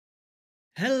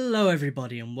Hello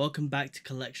everybody and welcome back to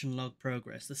Collection Log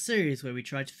Progress, the series where we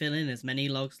try to fill in as many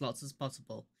log slots as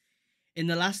possible. In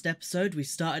the last episode we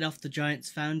started off the Giant's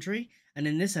Foundry, and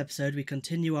in this episode we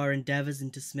continue our endeavours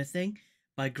into smithing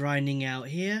by grinding out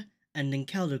here and in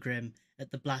Keldogrim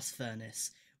at the Blast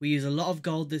Furnace. We use a lot of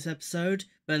gold this episode,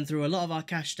 burn through a lot of our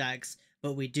cash stacks,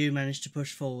 but we do manage to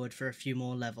push forward for a few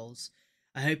more levels.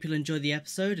 I hope you'll enjoy the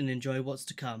episode and enjoy what's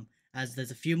to come, as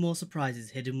there's a few more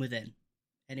surprises hidden within.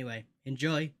 Anyway,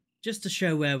 enjoy. Just to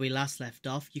show where we last left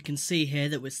off, you can see here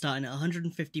that we're starting at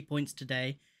 150 points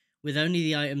today, with only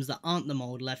the items that aren't the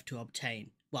mould left to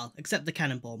obtain. Well, except the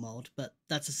cannonball mould, but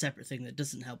that's a separate thing that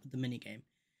doesn't help with the minigame.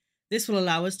 This will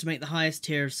allow us to make the highest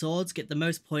tier of swords, get the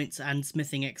most points and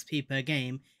smithing XP per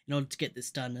game, in order to get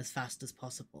this done as fast as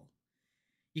possible.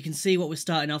 You can see what we're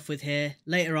starting off with here.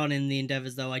 Later on in the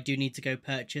endeavours though, I do need to go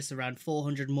purchase around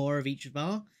 400 more of each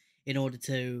bar, in order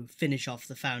to finish off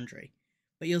the foundry.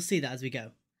 But you'll see that as we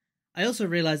go. I also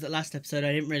realised that last episode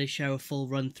I didn't really show a full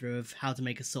run through of how to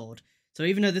make a sword, so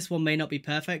even though this one may not be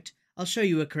perfect, I'll show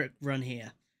you a quick run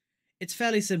here. It's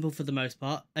fairly simple for the most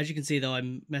part. As you can see though,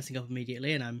 I'm messing up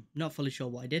immediately and I'm not fully sure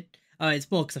what I did. Oh, it's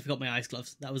more because I forgot my ice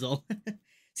gloves, that was all.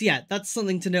 So yeah, that's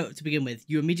something to note to begin with.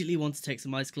 You immediately want to take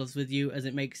some ice gloves with you, as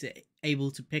it makes it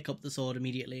able to pick up the sword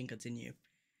immediately and continue.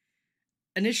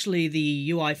 Initially,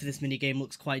 the UI for this minigame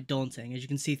looks quite daunting, as you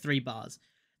can see 3 bars.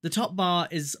 The top bar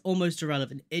is almost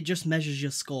irrelevant, it just measures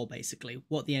your score basically,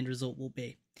 what the end result will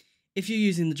be. If you're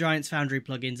using the Giant's Foundry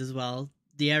plugins as well,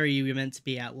 the area you're meant to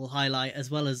be at will highlight as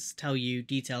well as tell you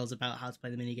details about how to play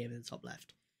the minigame in the top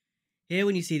left. Here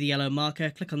when you see the yellow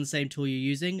marker, click on the same tool you're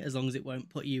using, as long as it won't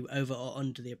put you over or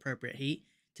under the appropriate heat,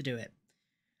 to do it.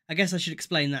 I guess I should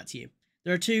explain that to you.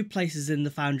 There are 2 places in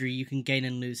the Foundry you can gain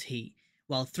and lose heat,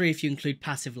 while 3 if you include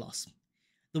passive loss.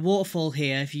 The waterfall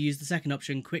here, if you use the second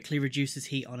option, quickly reduces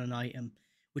heat on an item,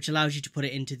 which allows you to put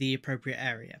it into the appropriate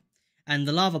area. And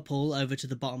the lava pool, over to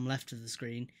the bottom left of the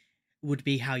screen, would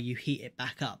be how you heat it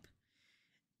back up.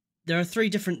 There are 3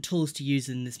 different tools to use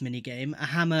in this minigame: a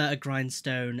hammer, a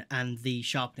grindstone, and the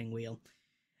sharpening wheel.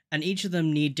 And each of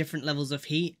them need different levels of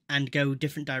heat and go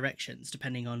different directions,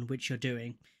 depending on which you're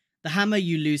doing. The hammer,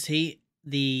 you lose heat.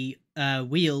 The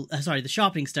the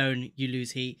sharpening stone, you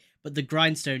lose heat, but the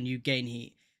grindstone, you gain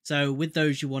heat. So with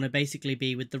those, you want to basically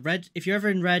be with the red. If you're ever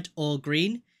in red or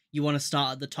green, you want to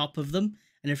start at the top of them.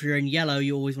 And if you're in yellow,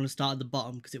 you always want to start at the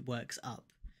bottom because it works up.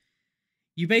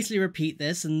 You basically repeat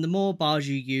this, and the more bars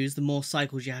you use, the more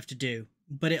cycles you have to do.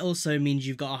 But it also means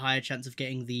you've got a higher chance of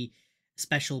getting the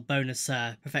special bonus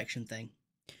perfection thing.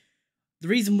 The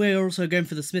reason we're also going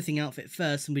for the smithing outfit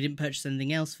first and we didn't purchase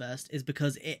anything else first is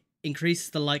because it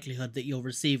increases the likelihood that you'll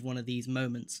receive one of these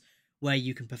moments where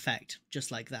you can perfect,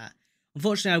 just like that.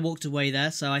 Unfortunately, I walked away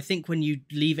there, so I think when you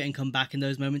leave it and come back in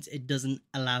those moments, it doesn't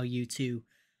allow you to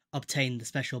obtain the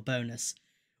special bonus,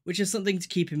 which is something to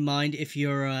keep in mind if you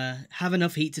have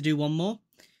enough heat to do one more.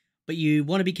 But you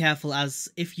want to be careful, as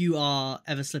if you are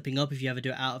ever slipping up, if you ever do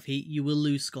it out of heat, you will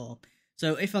lose score.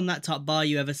 So if on that top bar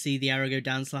you ever see the arrow go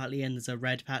down slightly and there's a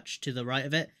red patch to the right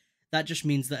of it, that just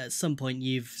means that at some point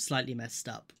you've slightly messed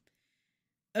up.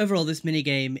 Overall, this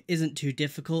minigame isn't too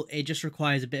difficult, it just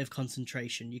requires a bit of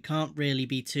concentration. You can't really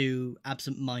be too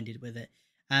absent-minded with it,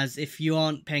 as if you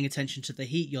aren't paying attention to the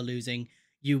heat you're losing,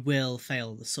 you will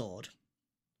fail the sword.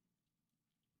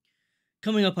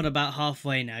 Coming up on about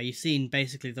halfway now, you've seen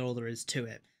basically all there is to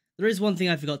it. There is one thing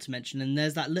I forgot to mention, and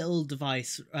there's that little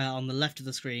device on the left of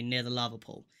the screen near the lava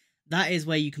pool. That is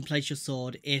where you can place your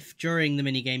sword if during the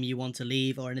minigame you want to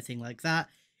leave or anything like that.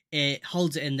 It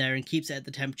holds it in there and keeps it at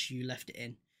the temperature you left it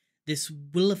in. This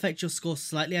will affect your score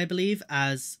slightly, I believe,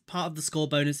 as part of the score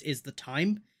bonus is the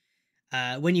time.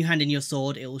 When you hand in your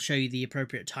sword, it will show you the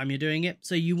appropriate time you're doing it,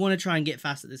 so you want to try and get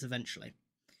fast at this eventually.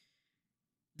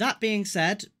 That being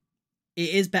said,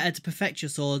 it is better to perfect your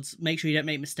swords, make sure you don't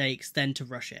make mistakes, than to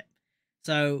rush it.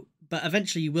 But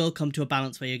eventually you will come to a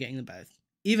balance where you're getting them both.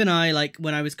 Even I, like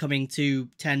when I was coming to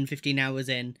 10-15 hours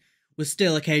in, was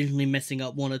still occasionally messing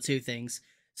up 1 or 2 things,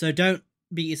 so don't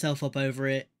beat yourself up over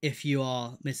it if you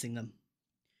are missing them.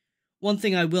 One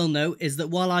thing I will note is that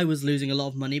while I was losing a lot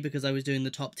of money because I was doing the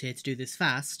top tier to do this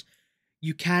fast,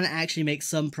 you can actually make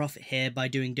some profit here by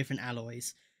doing different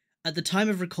alloys. At the time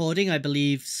of recording, I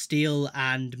believe steel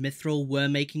and mithril were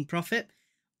making profit,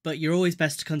 but you're always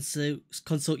best to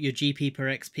consult your GP per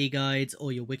XP guides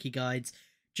or your wiki guides,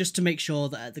 just to make sure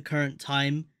that at the current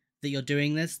time that you're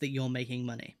doing this, that you're making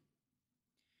money.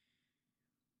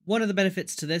 One of the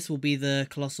benefits to this will be the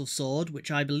Colossal Sword,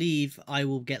 which I believe I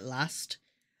will get last.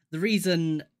 The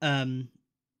reason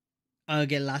I'll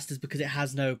get last is because it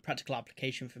has no practical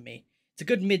application for me. It's It's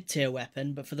a good mid-tier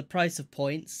weapon, but for the price of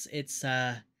points, it's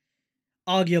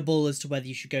arguable as to whether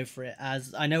you should go for it,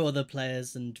 as I know other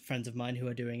players and friends of mine who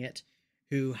are doing it,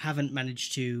 who haven't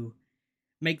managed to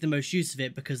make the most use of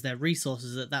it because their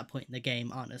resources at that point in the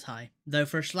game aren't as high. Though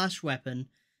for a slash weapon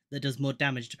that does more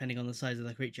damage depending on the size of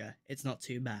the creature, it's not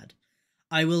too bad.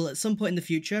 I will at some point in the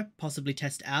future possibly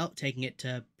test it out, taking it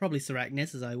to probably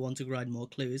Sarachnis as I want to grind more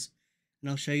clues, and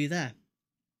I'll show you there.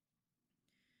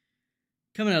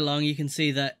 Coming along, you can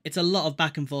see that it's a lot of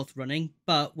back and forth running,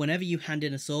 but whenever you hand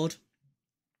in a sword,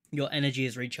 your energy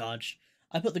is recharged.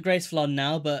 I put the Graceful on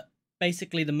now, but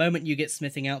basically the moment you get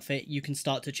Smithing Outfit, you can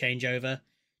start to change over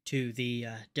to the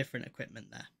different equipment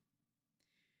there.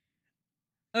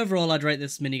 Overall, I'd rate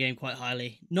this minigame quite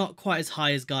highly. Not quite as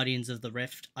high as Guardians of the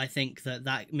Rift. I think that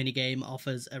minigame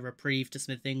offers a reprieve to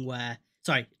smithing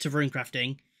to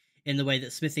runecrafting in the way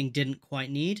that smithing didn't quite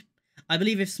need. I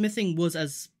believe if smithing was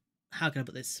as, how can I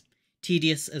put this,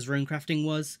 tedious as runecrafting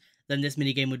was, then this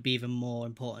minigame would be even more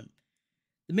important.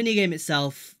 The minigame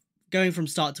itself, going from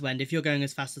start to end, if you're going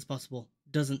as fast as possible,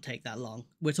 doesn't take that long.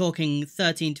 We're talking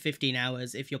 13 to 15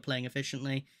 hours if you're playing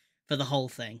efficiently for the whole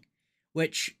thing,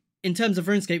 which in terms of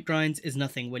RuneScape grinds is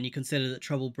nothing when you consider that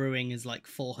Trouble Brewing is like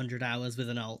 400 hours with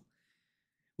an alt,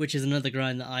 which is another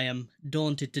grind that I am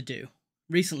daunted to do.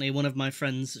 Recently, one of my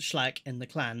friends, Schlack, in the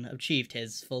clan, achieved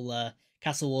his full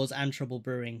Castle Wars and Trouble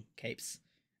Brewing capes,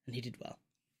 and he did well.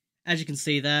 As you can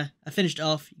see there, I finished it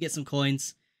off, you get some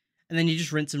coins, and then you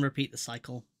just rinse and repeat the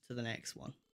cycle to the next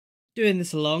one. Doing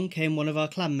this along came one of our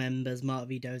clan members, Mark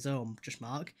V. Dozo, or just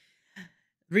Mark.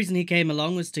 The reason he came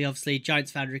along was to, obviously,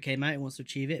 Giants Foundry came out and wants to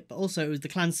achieve it, but also it was the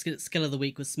clan skill of the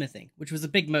week was smithing, which was a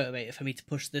big motivator for me to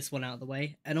push this one out of the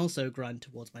way, and also grind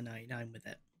towards my 99 with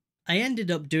it. I ended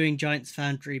up doing Giants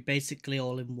Foundry basically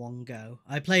all in one go.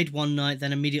 I played one night,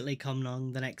 then immediately come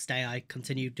along the next day I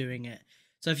continued doing it.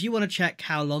 So if you want to check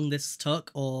how long this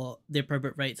took, or the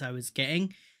appropriate rates I was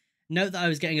getting, note that I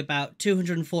was getting about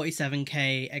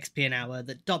 247k XP an hour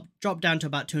that dropped down to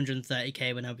about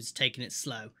 230k when I was taking it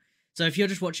slow. So if you're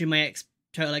just watching my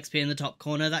total XP in the top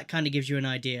corner, that kind of gives you an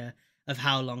idea of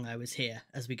how long I was here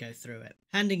as we go through it.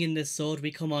 Handing in this sword, we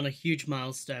come on a huge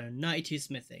milestone, 92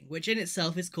 smithing, which in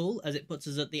itself is cool as it puts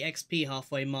us at the XP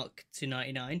halfway mark to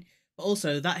 99, but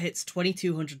also that hits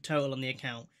 2200 total on the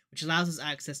account, which allows us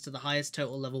access to the highest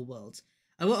total level worlds.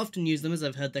 I won't often use them as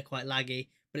I've heard they're quite laggy,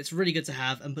 but it's really good to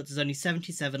have and puts us only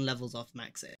 77 levels off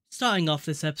max it. Starting off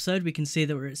this episode, we can see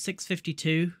that we're at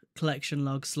 652 collection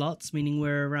log slots, meaning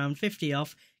we're around 50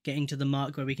 off getting to the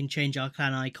mark where we can change our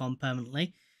clan icon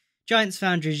permanently. Giants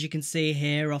Foundry, as you can see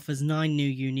here, offers 9 new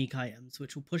unique items,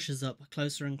 which will push us up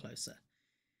closer and closer.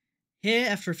 Here,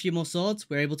 after a few more swords,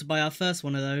 we're able to buy our first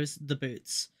one of those, the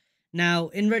boots. Now,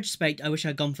 in retrospect, I wish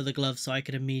I'd gone for the gloves so I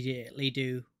could immediately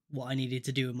do what I needed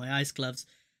to do with my ice gloves,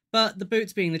 but the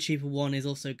boots being the cheaper one is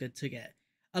also good to get.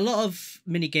 A lot of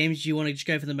mini games you want to just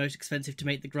go for the most expensive to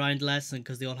make the grind less, and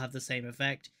because they all have the same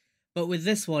effect. But with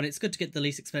this one, it's good to get the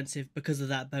least expensive because of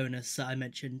that bonus that I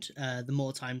mentioned, the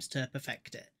more times to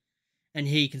perfect it. And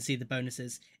here you can see the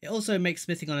bonuses. It also makes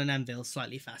smithing on an anvil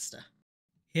slightly faster.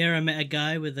 Here I met a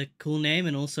guy with a cool name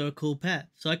and also a cool pet,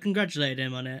 so I congratulated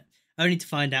him on it, only to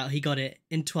find out he got it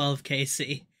in 12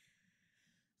 KC.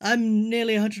 I'm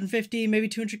nearly 150, maybe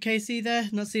 200 KC there,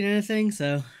 not seen anything,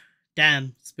 so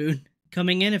damn, Spoon.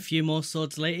 Coming in a few more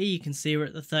swords later, you can see we're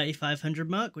at the 3500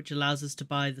 mark, which allows us to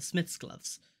buy the Smith's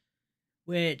Gloves,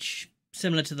 which,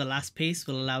 similar to the last piece,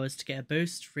 will allow us to get a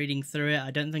boost. Reading through it, I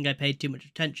don't think I paid too much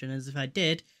attention, as if I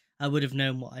did, I would have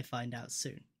known what I find out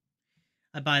soon.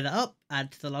 I buy that up,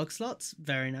 add to the log slots,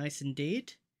 very nice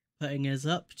indeed, putting us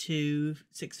up to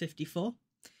 654.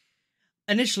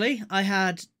 Initially,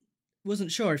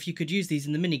 wasn't sure if you could use these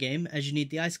in the minigame, as you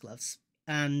need the ice gloves,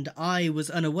 and I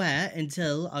was unaware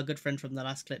until our good friend from the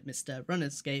last clip, Mr.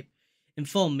 RuneScape,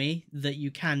 informed me that you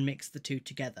can mix the two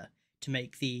together to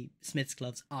make the Smith's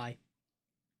Gloves eye.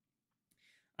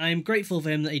 I'm grateful for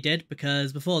him that he did,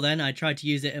 because before then I tried to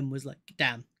use it and was like,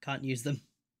 damn, can't use them.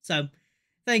 So,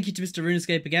 thank you to Mr.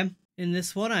 RuneScape again. In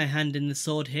this one, I hand in the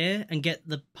sword here and get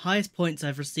the highest points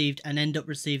I've received and end up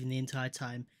receiving the entire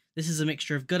time. This is a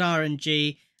mixture of good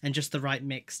RNG and just the right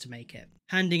mix to make it.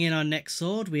 Handing in our next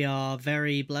sword, we are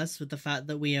very blessed with the fact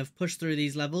that we have pushed through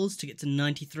these levels to get to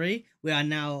 93. We are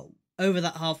now over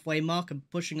that halfway mark and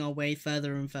pushing our way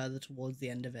further and further towards the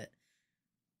end of it,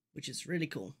 which is really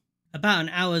cool. About an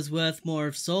hour's worth more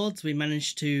of swords, we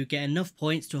managed to get enough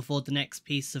points to afford the next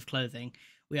piece of clothing.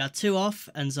 We are 2 off,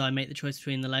 and so I make the choice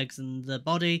between the legs and the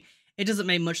body. It doesn't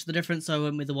make much of the difference, so I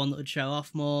went with the one that would show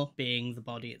off more, being the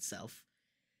body itself.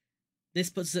 This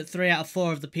puts us at 3 out of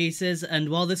 4 of the pieces, and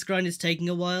while this grind is taking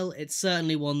a while, it's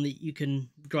certainly one that you can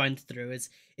grind through. As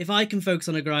if I can focus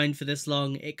on a grind for this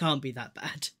long, it can't be that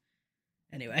bad.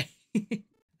 Anyway.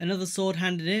 Another sword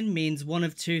handed in means one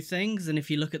of two things, and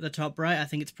if you look at the top right, I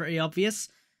think it's pretty obvious.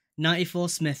 94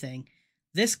 smithing.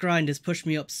 This grind has pushed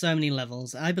me up so many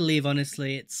levels. I believe,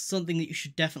 honestly, it's something that you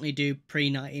should definitely do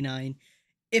pre-99.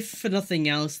 If for nothing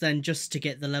else, then just to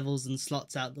get the levels and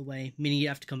slots out of the way, meaning you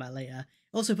have to come back later.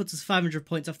 It also puts us 500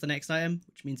 points off the next item,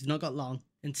 which means we've not got long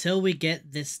until we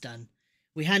get this done.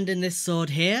 We hand in this sword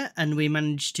here, and we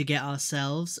manage to get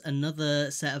ourselves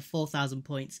another set of 4,000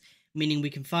 points, meaning we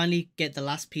can finally get the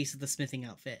last piece of the smithing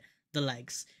outfit, the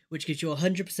legs, which gives you a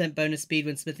 100% bonus speed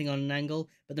when smithing on an angle,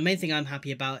 but the main thing I'm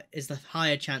happy about is the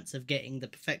higher chance of getting the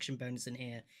perfection bonus in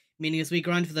here, meaning as we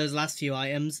grind for those last few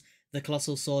items, the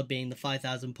colossal sword being the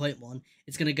 5,000 point one,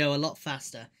 it's going to go a lot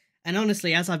faster. And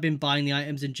honestly, as I've been buying the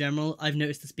items in general, I've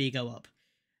noticed the speed go up.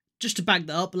 Just to back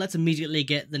that up, let's immediately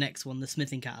get the next one, the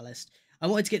smithing catalyst. I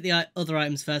wanted to get the other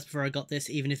items first before I got this,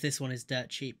 even if this one is dirt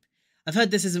cheap. I've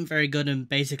heard this isn't very good and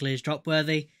basically is drop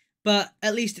worthy, but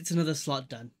at least it's another slot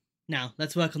done. Now,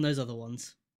 let's work on those other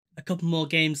ones. A couple more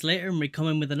games later and we come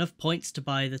in with enough points to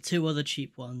buy the two other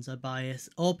cheap ones. I buy an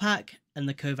ore pack and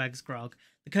the Kovag's Grog.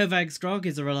 The Kovag's Grog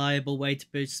is a reliable way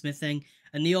to boost smithing,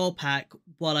 and the ore pack,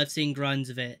 while I've seen grinds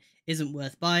of it, isn't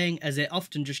worth buying as it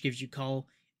often just gives you coal,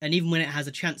 and even when it has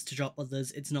a chance to drop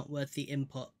others, it's not worth the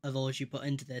input of ores you put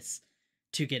into this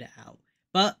to get it out.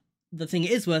 But the thing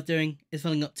it is worth doing is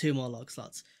filling up 2 more log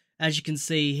slots. As you can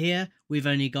see here, we've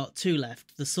only got 2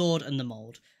 left, the sword and the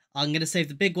mould. I'm going to save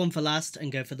the big one for last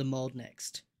and go for the mould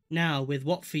next. Now, with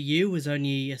what for you was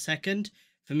only a second,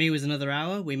 for me was another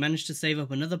hour, we managed to save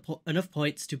up enough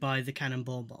points to buy the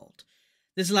cannonball mould.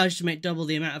 This allows you to make double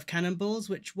the amount of cannonballs,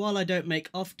 which while I don't make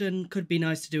often, could be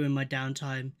nice to do in my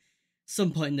downtime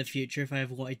some point in the future if I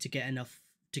ever wanted to get enough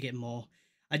to get more.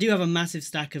 I do have a massive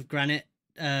stack of granite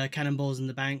cannonballs in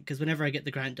the bank, because whenever I get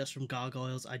the granite dust from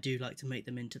gargoyles, I do like to make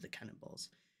them into the cannonballs.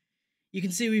 You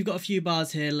can see we've got a few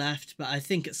bars here left, but I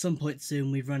think at some point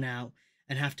soon we run out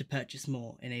and have to purchase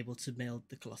more and able to build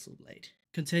the colossal blade.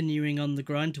 Continuing on the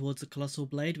grind towards the colossal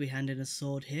blade, we hand in a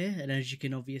sword here, and as you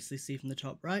can obviously see from the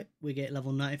top right, we get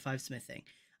level 95 smithing.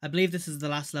 I believe this is the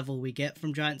last level we get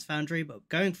from Giant's Foundry, but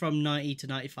going from 90 to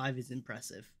 95 is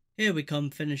impressive. Here we come,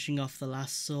 finishing off the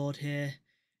last sword here.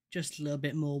 Just a little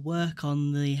bit more work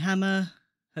on the hammer.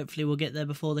 Hopefully we'll get there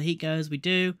before the heat goes. We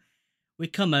do. We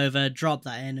come over, drop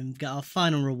that in, and get our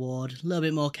final reward. A little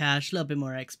bit more cash, a little bit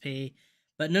more XP.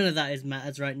 But none of that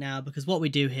matters right now, because what we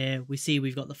do here, we see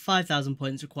we've got the 5,000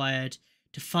 points required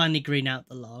to finally green out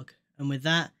the log. And with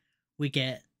that, we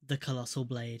get the colossal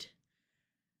blade.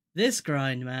 This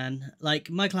grind, man,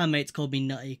 like, my clanmates called me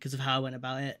nutty because of how I went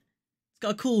about it. It's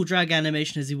got a cool drag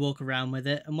animation as you walk around with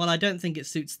it, and while I don't think it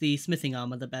suits the smithing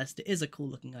armor the best, it is a cool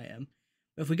looking item.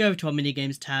 But if we go over to our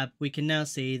minigames tab, we can now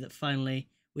see that finally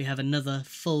we have another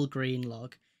full green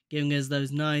log, giving us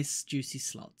those nice juicy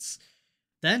slots.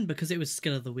 Then, because it was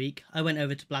skill of the week, I went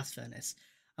over to Blast Furnace.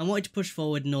 I wanted to push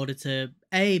forward in order to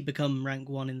A, become rank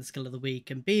 1 in the skill of the week,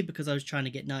 and B, because I was trying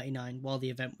to get 99 while the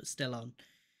event was still on.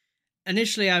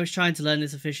 Initially, I was trying to learn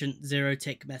this efficient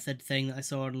zero-tick method thing that I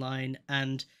saw online,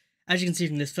 and as you can see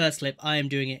from this first clip, I am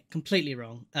doing it completely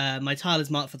wrong. My tile is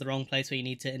marked for the wrong place where you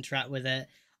need to interact with it.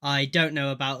 I don't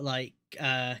know about, like,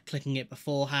 clicking it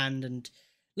beforehand, and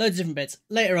loads of different bits.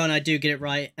 Later on, I do get it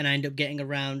right, and I end up getting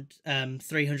around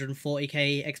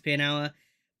 340k XP an hour.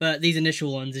 But these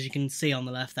initial ones, as you can see on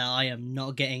the left there, I am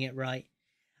not getting it right.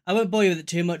 I won't bore you with it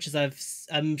too much, as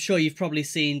I'm sure you've probably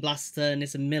seen Blast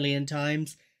Furnace a million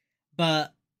times.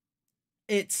 But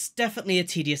it's definitely a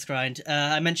tedious grind.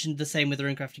 I mentioned the same with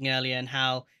runecrafting earlier, and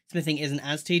how smithing isn't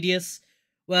as tedious.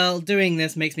 Well, doing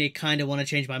this makes me kind of want to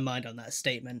change my mind on that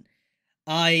statement.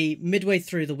 Midway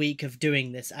through the week of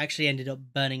doing this, actually ended up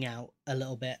burning out a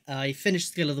little bit. I finished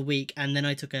skill of the week, and then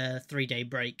I took a 3-day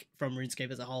break from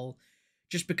RuneScape as a whole,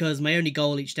 just because my only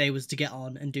goal each day was to get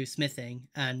on and do smithing,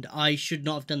 and I should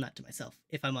not have done that to myself,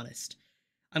 if I'm honest.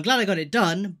 I'm glad I got it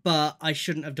done, but I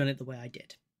shouldn't have done it the way I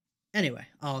did. Anyway,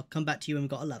 I'll come back to you when we've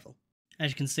got a level.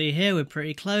 As you can see here, we're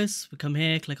pretty close. We come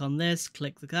here, click on this,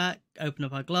 click that, open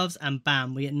up our gloves, and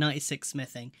bam, we get 96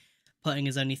 smithing, putting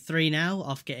us only 3 now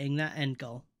off getting that end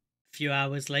goal. A few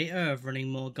hours later of running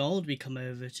more gold, we come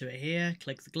over to it here,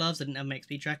 click the gloves. I didn't have my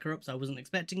XP tracker up, so I wasn't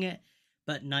expecting it,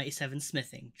 but 97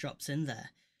 smithing drops in there.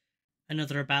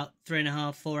 Another about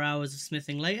 3.5-4 hours of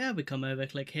smithing later, we come over,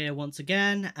 click here once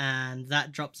again, and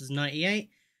that drops us 98.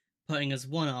 Putting us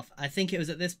 1 off. I think it was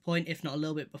at this point, if not a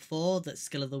little bit before, that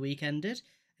skill of the week ended.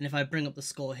 And if I bring up the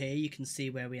score here, you can see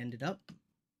where we ended up.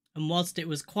 And whilst it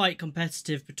was quite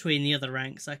competitive between the other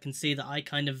ranks, I can see that I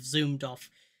kind of zoomed off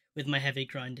with my heavy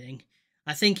grinding.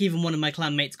 I think even one of my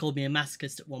clanmates called me a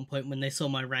masochist at one point when they saw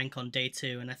my rank on day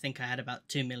 2, and I think I had about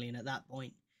 2 million at that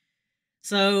point.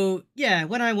 So, yeah,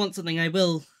 when I want something, I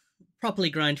will properly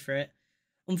grind for it.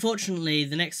 Unfortunately,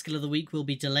 the next skill of the week will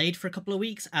be delayed for a couple of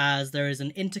weeks, as there is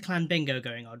an interclan bingo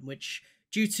going on, which,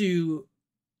 due to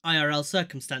IRL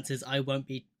circumstances, I won't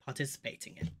be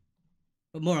participating in.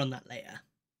 But more on that later.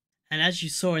 And as you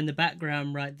saw in the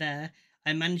background right there,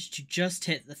 I managed to just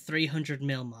hit the 300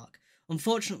 mil mark.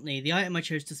 Unfortunately, the item I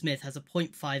chose to smith has a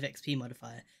 0.5 XP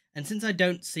modifier, and since I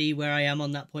don't see where I am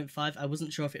on that 0.5, I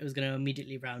wasn't sure if it was going to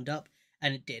immediately round up,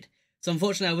 and it did. So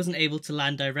unfortunately, I wasn't able to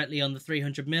land directly on the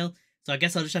 300 mil, so I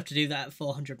guess I'll just have to do that at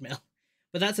 400 mil.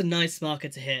 But that's a nice marker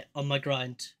to hit on my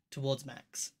grind towards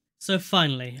max. So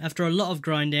finally, after a lot of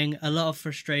grinding, a lot of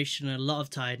frustration, and a lot of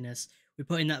tiredness, we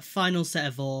put in that final set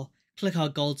of ore, click our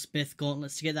goldsmith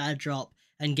gauntlets to get that a drop,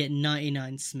 and get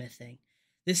 99 smithing.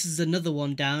 This is another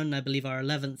one down, I believe our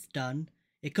 11th done.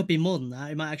 It could be more than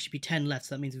that, it might actually be 10 left,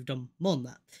 so that means we've done more than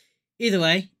that. Either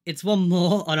way, it's one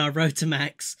more on our road to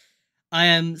max. I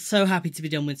am so happy to be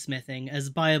done with smithing,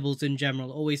 as buyables in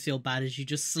general always feel bad as you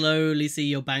just slowly see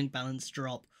your bank balance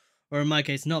drop, or in my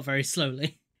case, not very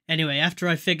slowly. Anyway, after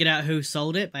I figured out who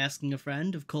sold it by asking a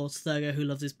friend, of course Saga, who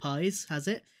loves his pies, has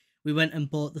it, we went and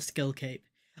bought the skill cape.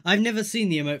 I've never seen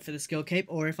the emote for the skill cape,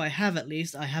 or if I have at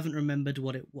least, I haven't remembered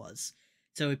what it was.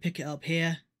 So we pick it up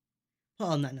here, put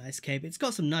on that nice cape. It's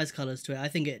got some nice colours to it. I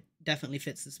think it definitely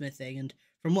fits the smithing, and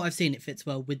from what I've seen, it fits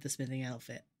well with the smithing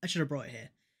outfit. I should have brought it here.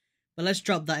 But let's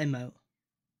drop that emote.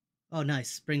 Oh,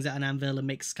 nice. Brings out an anvil and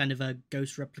makes kind of a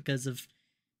ghost replicas of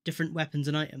different weapons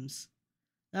and items.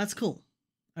 That's cool.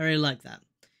 I really like that.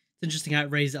 It's interesting how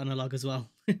it raised it on a log as well.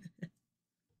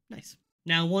 Nice.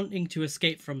 Now, wanting to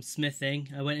escape from smithing,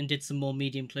 I went and did some more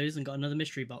medium clues and got another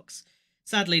mystery box.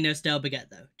 Sadly, no stale baguette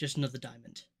though, just another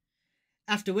diamond.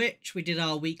 After which, we did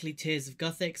our weekly tiers of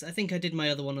Gothics. I think I did my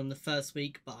other one on the first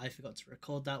week, but I forgot to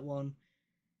record that one.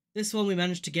 This one we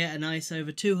managed to get a nice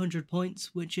over 200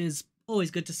 points, which is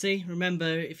always good to see. Remember,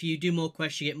 if you do more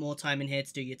quests, you get more time in here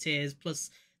to do your tiers, plus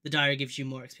the diary gives you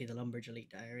more XP, the Lumbridge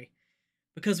Elite Diary.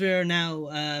 Because we are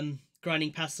now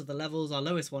grinding past other levels, our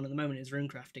lowest one at the moment is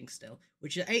runecrafting still,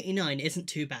 which at 89 isn't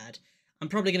too bad. I'm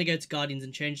probably going to go to Guardians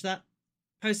and change that.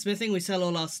 Post-smithing, we sell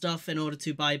all our stuff in order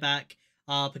to buy back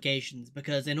our obligations,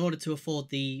 because in order to afford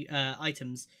the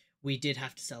items, we did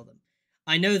have to sell them.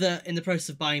 I know that in the process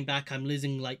of buying back, I'm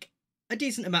losing like a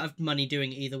decent amount of money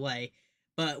doing it either way,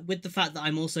 but with the fact that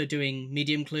I'm also doing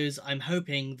medium clues, I'm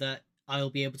hoping that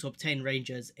I'll be able to obtain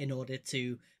rangers in order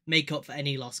to make up for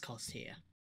any lost cost here.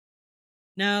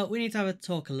 Now, we need to have a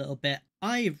talk a little bit.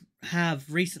 I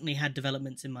have recently had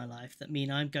developments in my life that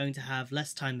mean I'm going to have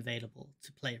less time available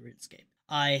to play RuneScape.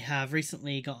 I have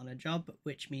recently gotten a job,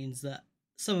 which means that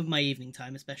some of my evening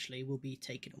time especially will be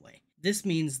taken away. This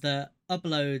means that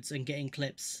uploads and getting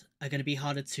clips are going to be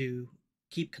harder to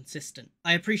keep consistent.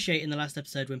 I appreciate in the last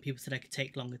episode when people said I could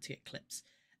take longer to get clips,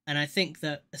 and I think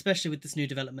that, especially with this new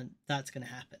development, that's going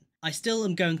to happen. I still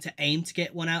am going to aim to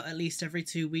get one out at least every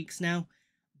 2 weeks now,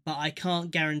 but I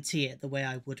can't guarantee it the way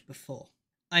I would before.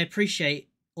 I appreciate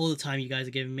all the time you guys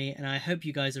are giving me, and I hope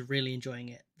you guys are really enjoying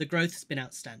it. The growth has been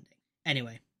outstanding.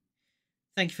 Anyway,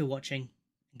 thank you for watching,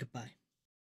 and goodbye.